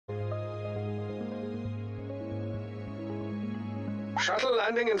Shuttle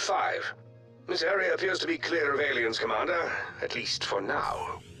landing in 5. This area appears to be clear of aliens, Commander. At least for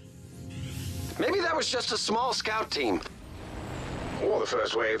now. Maybe that was just a small scout team. Or the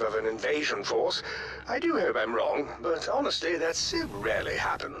first wave of an invasion force. I do hope I'm wrong, but honestly, that rarely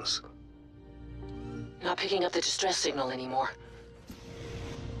happens. Not picking up the distress signal anymore.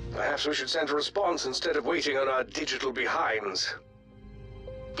 Perhaps we should send a response instead of waiting on our digital behinds.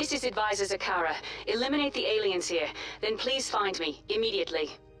 This is Advisor Zakara. Eliminate the aliens here. Then please find me, immediately.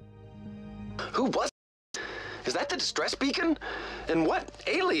 Who was it? Is that the distress beacon? And what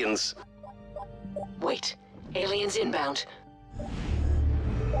aliens? Wait, aliens inbound.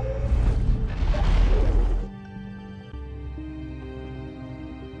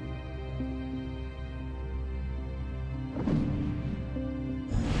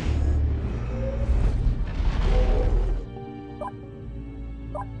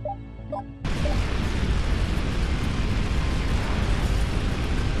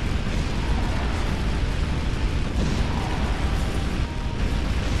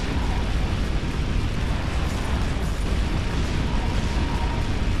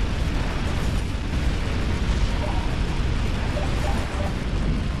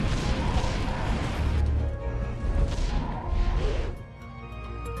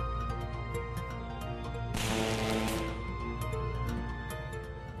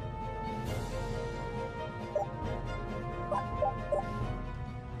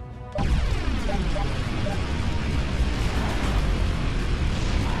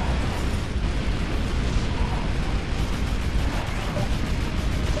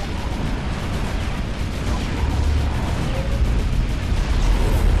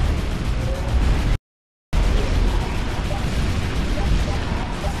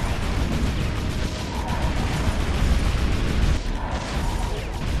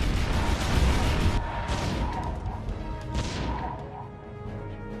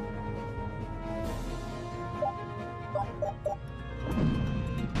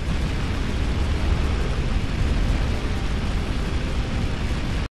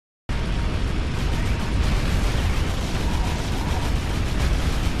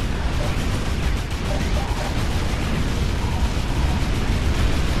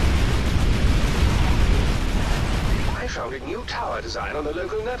 Design on the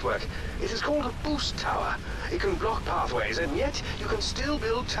local network. It is called a boost tower. It can block pathways, and yet you can still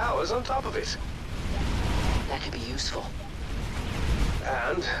build towers on top of it. That could be useful.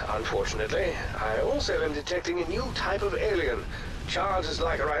 And, unfortunately, I also am detecting a new type of alien. Charges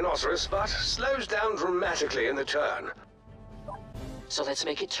like a rhinoceros, but slows down dramatically in the turn. So let's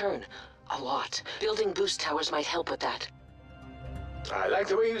make it turn. A lot. Building boost towers might help with that. I like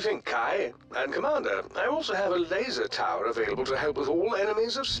the way you think, Kai. And Commander, I also have a laser tower available to help with all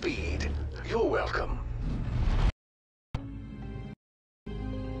enemies of speed. You're welcome.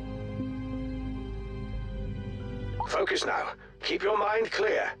 Focus now. Keep your mind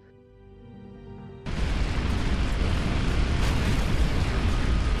clear.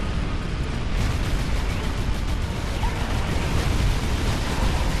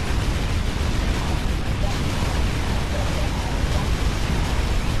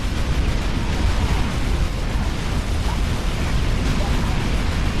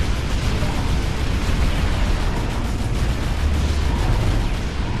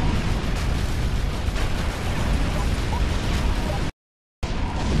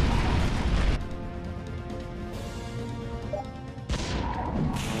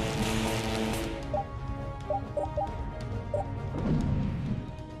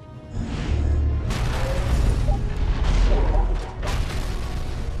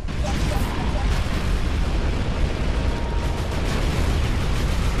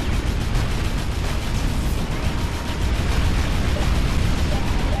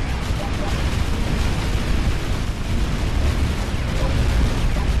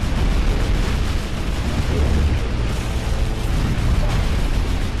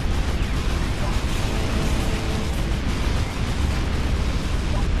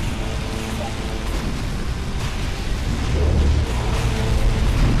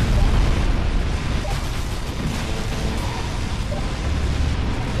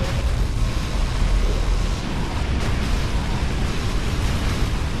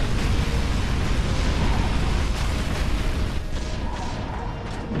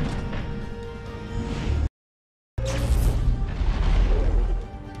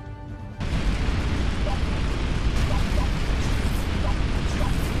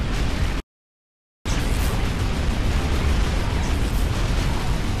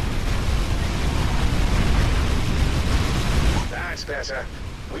 Better.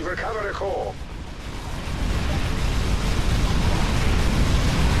 We've recovered a core.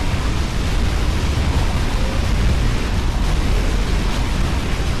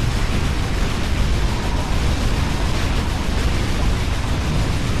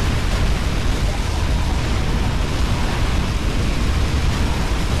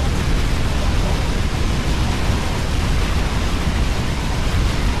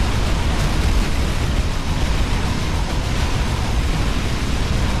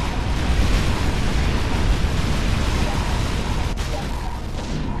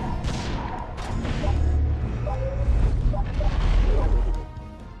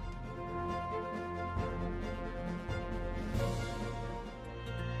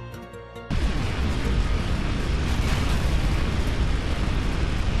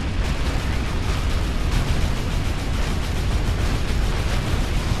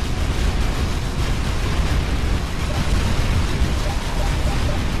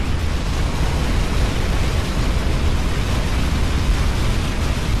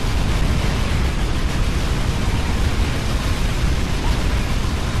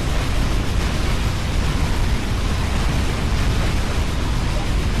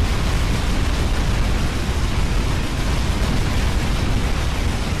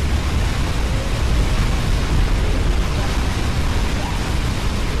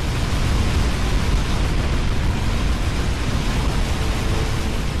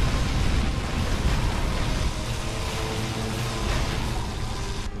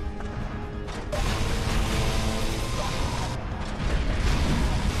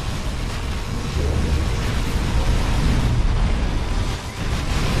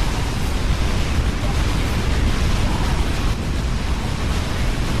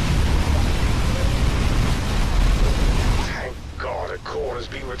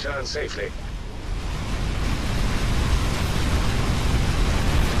 return safely.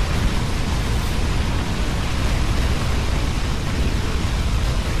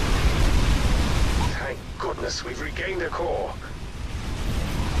 Thank goodness we've regained a core.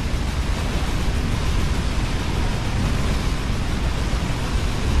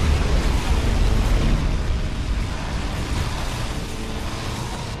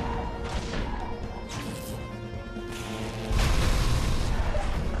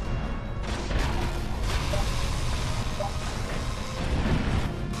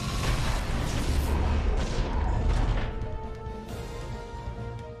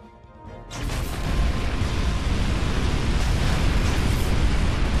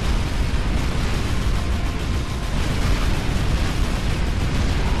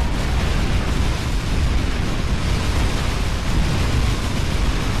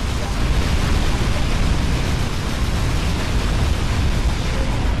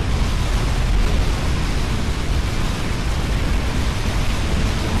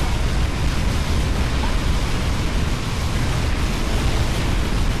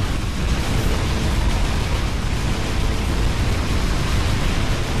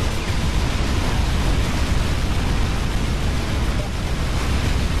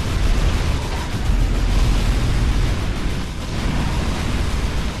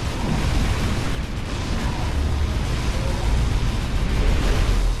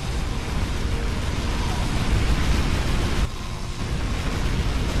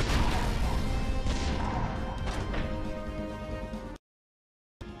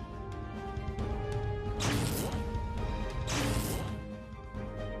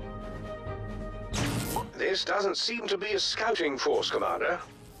 This doesn't seem to be a scouting force, Commander.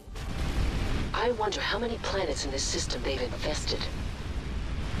 I wonder how many planets in this system they've infested.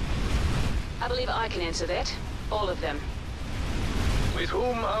 I believe I can answer that. All of them. With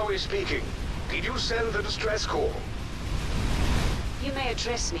whom are we speaking? Did you send the distress call? You may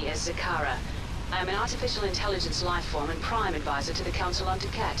address me as Zakara. I am an artificial intelligence lifeform and prime advisor to the Council on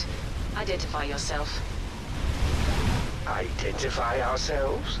Dukat. Identify yourself. Identify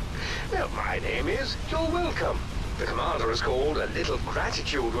ourselves? Well, my name is You're Welcome. The Commander has called. A little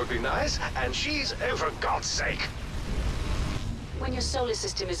gratitude would be nice, and she's, oh, for God's sake. When your solar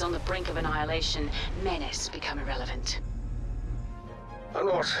system is on the brink of annihilation, menace become irrelevant. A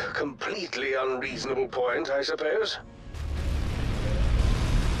not completely unreasonable point, I suppose.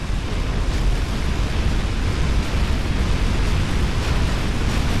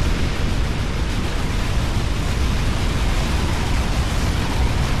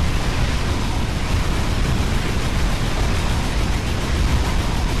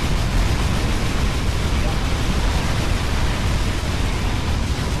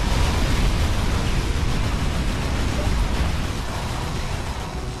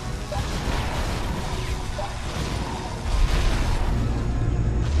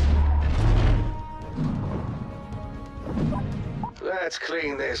 Let's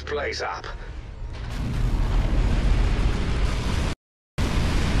clean this place up.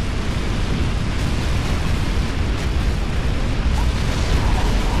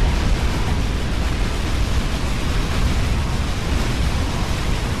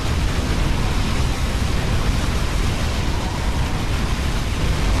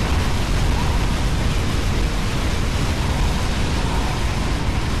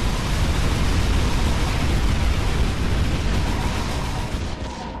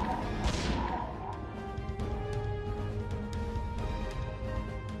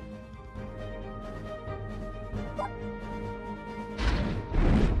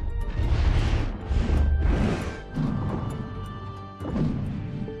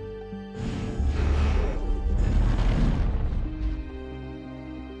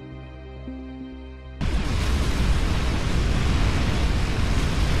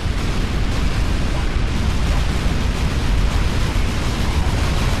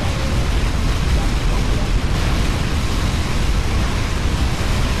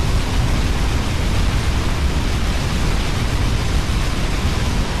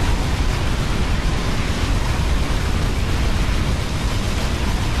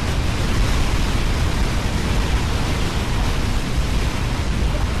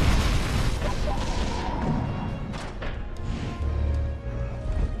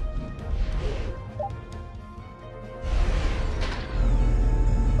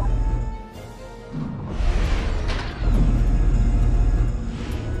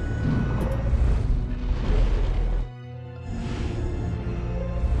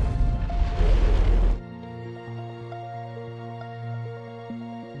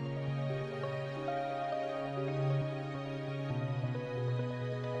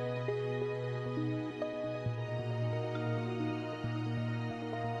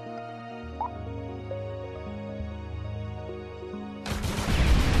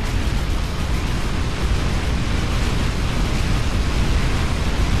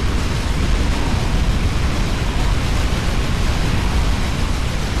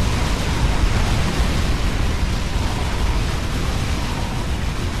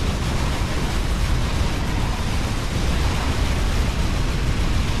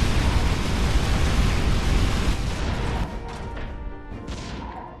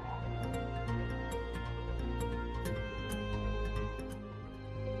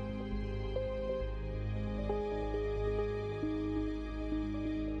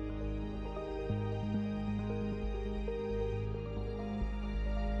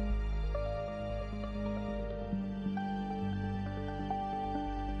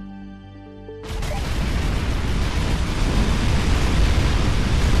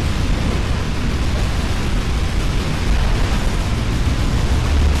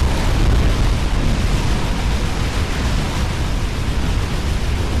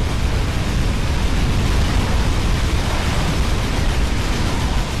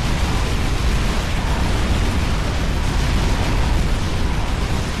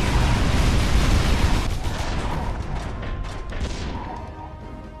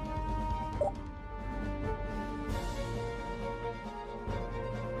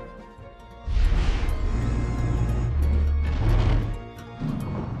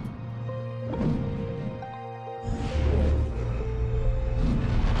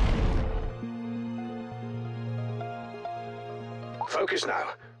 focus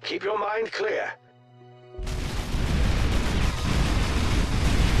now. Keep your mind clear.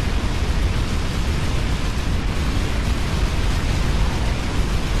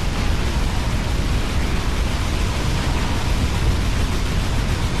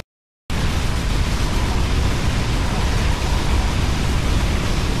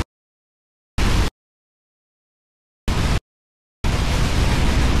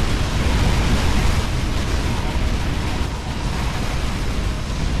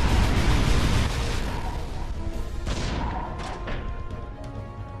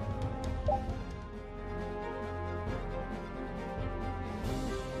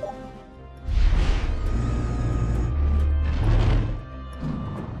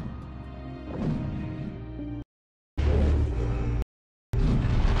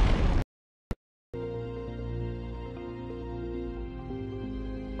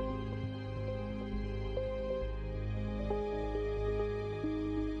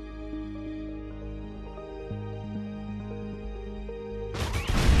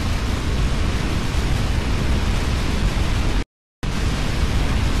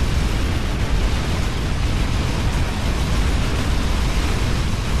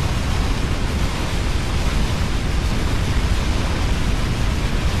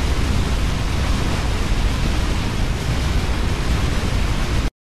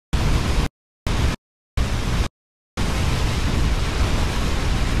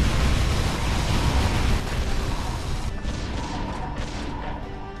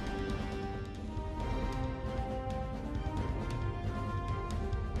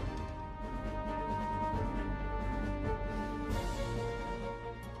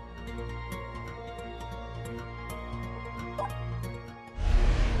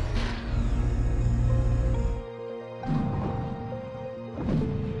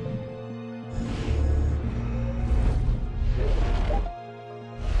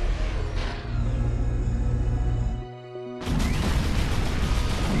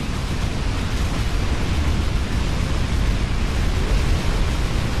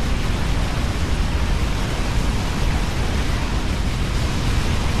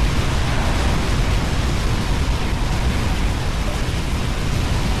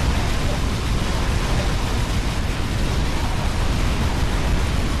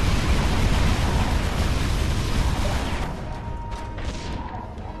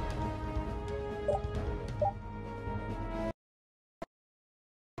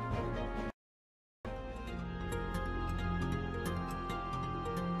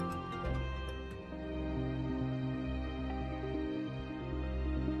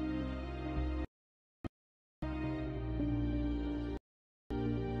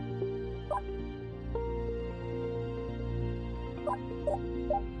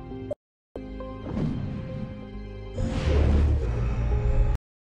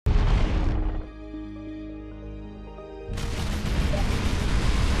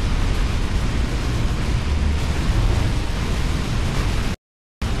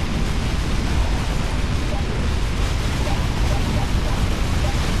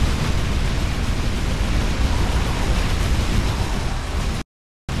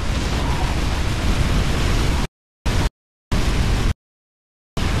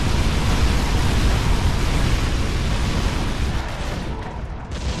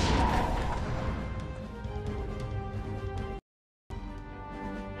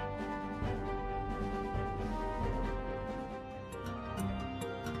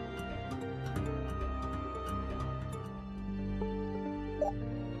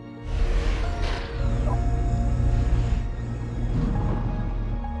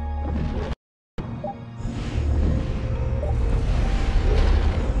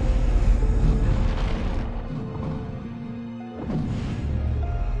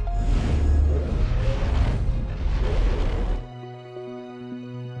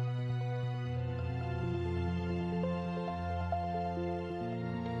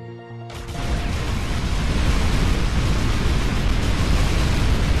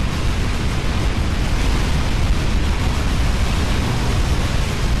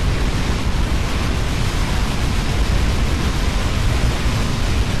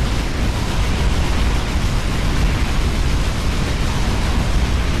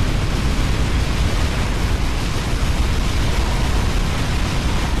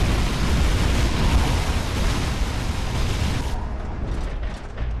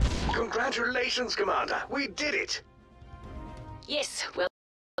 Congratulations, Commander. We did it. Yes, well,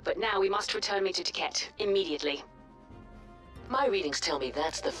 but now we must return me to Taket immediately. My readings tell me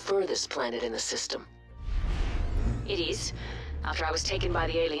that's the furthest planet in the system. It is, After I was taken by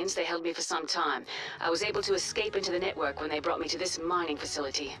the aliens, they held me for some time. I was able to escape into the network when they brought me to this mining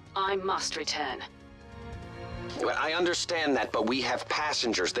facility. I must return. Well, I understand that, but we have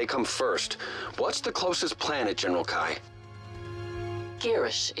passengers. They come first. What's the closest planet, General Kai?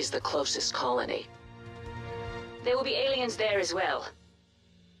 Girish is the closest colony. There will be aliens there as well.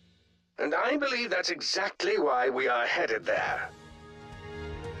 And I believe that's exactly why we are headed there.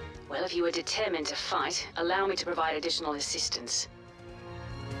 Well, if you are determined to fight, allow me to provide additional assistance.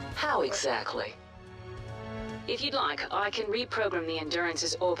 How exactly? If you'd like, I can reprogram the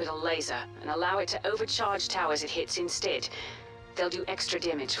Endurance's orbital laser and allow it to overcharge towers it hits instead. They'll do extra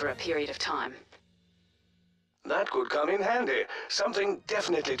damage for a period of time. That could come in handy. Something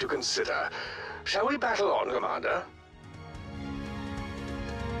definitely to consider. Shall we battle on, Commander?